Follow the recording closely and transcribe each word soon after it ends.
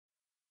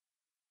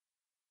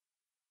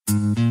Oh,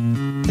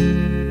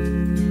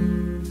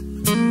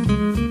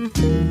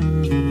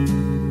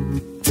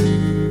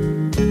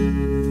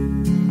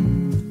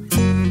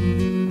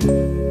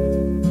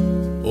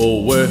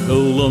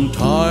 well, I'm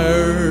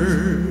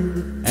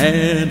tired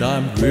and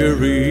I'm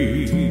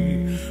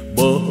weary,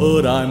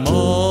 but I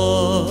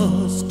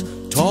must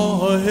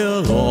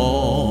toil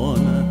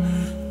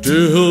on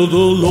till the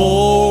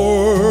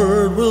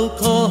Lord will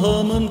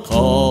come and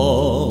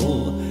call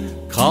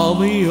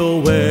me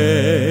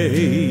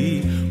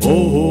away.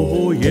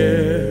 Oh,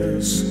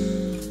 yes,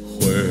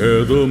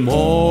 where the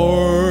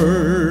morning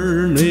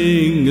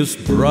is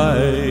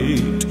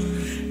bright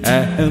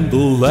and the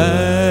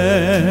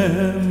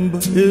Lamb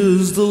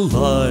is the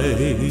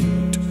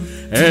light,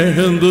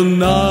 and the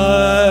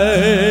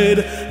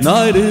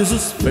night is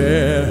as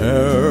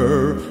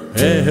fair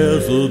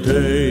as the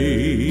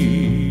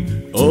day.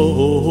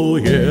 Oh,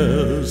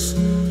 yes,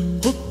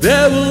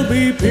 there will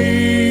be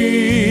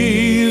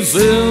peace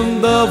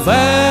in the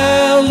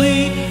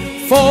valley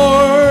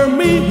for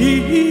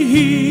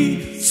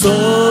me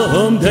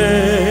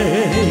someday.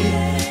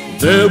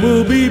 There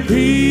will be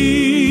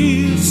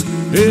peace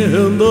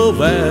in the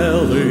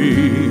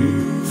valley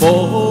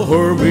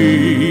for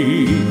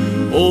me.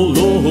 Oh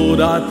Lord,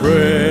 I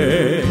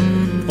pray,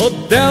 oh,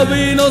 there'll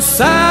be no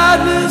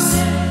sadness,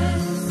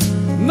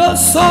 no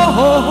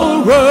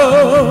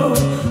sorrow,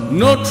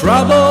 no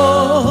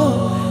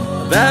trouble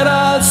that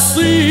I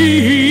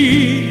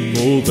see.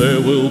 Oh,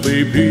 there will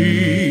be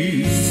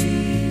peace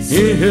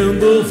in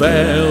the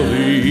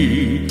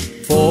valley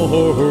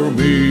for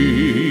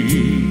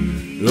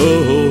me.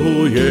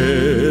 Oh,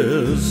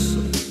 yes.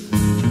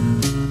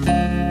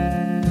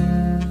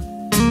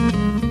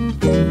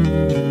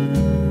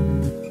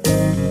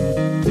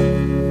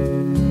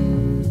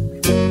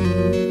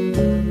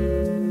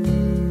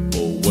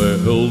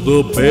 Well,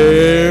 the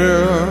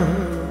bear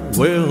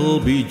will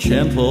be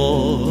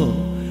gentle,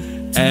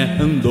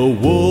 and the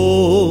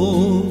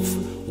wolf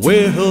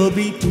will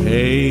be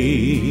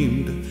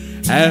tamed,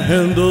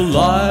 and the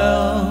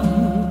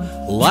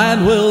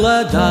lion will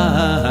lie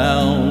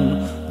down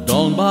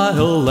by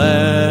a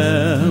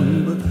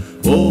lamb.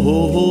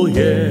 Oh,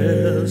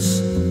 yes,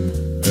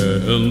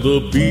 and the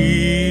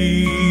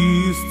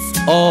beasts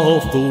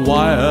of the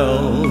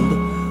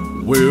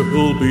wild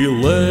will be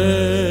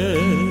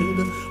led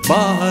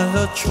by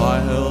a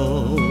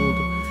child,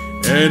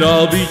 and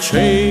I'll be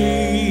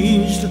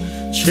changed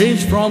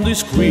from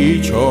this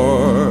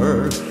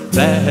creature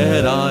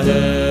that I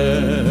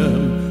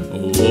am.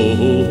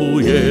 Oh,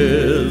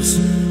 yes,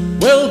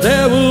 well,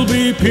 there will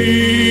be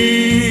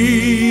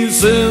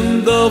peace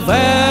in the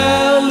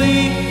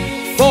valley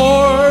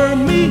for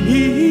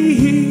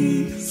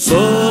me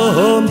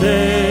someday.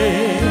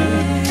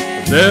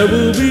 There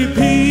will be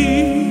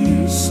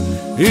peace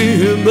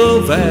in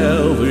the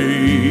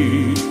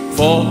valley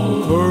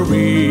for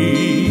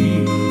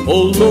me.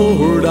 Oh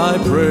Lord, I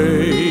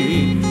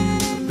pray,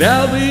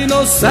 there'll be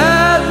no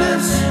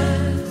sadness,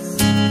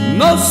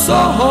 no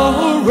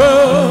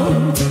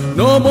sorrow,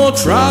 no more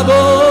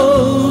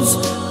troubles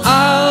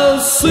I'll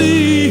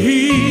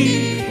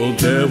see. Oh,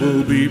 there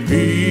will be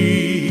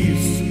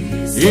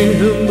peace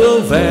in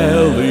the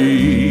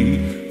valley